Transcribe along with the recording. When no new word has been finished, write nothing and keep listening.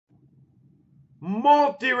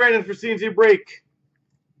Multi-randoms for CNC break.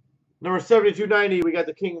 Number 7290, we got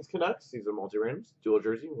the Kings Canucks. These are multi-randoms. Dual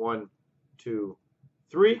jersey. 1, 2,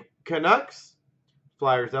 3. Canucks.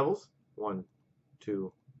 Flyers Devils. 1,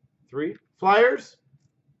 2, 3. Flyers.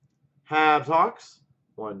 Habs Hawks.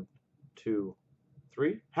 1, 2,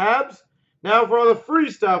 3. Habs. Now for all the free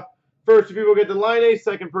stuff. First two people get the line A.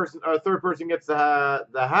 Third person gets the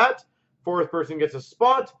hat. Fourth person gets a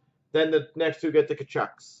spot. Then the next two get the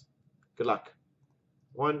Kachucks. Good luck.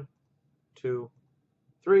 1, 2,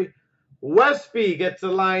 3. Westby gets the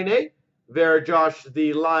line A. Josh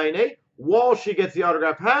the line A. Walshy gets the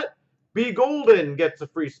autograph hat. B Golden gets a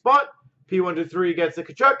free spot. P123 gets a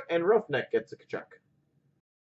Kachuk. And Roughneck gets a Kachuk.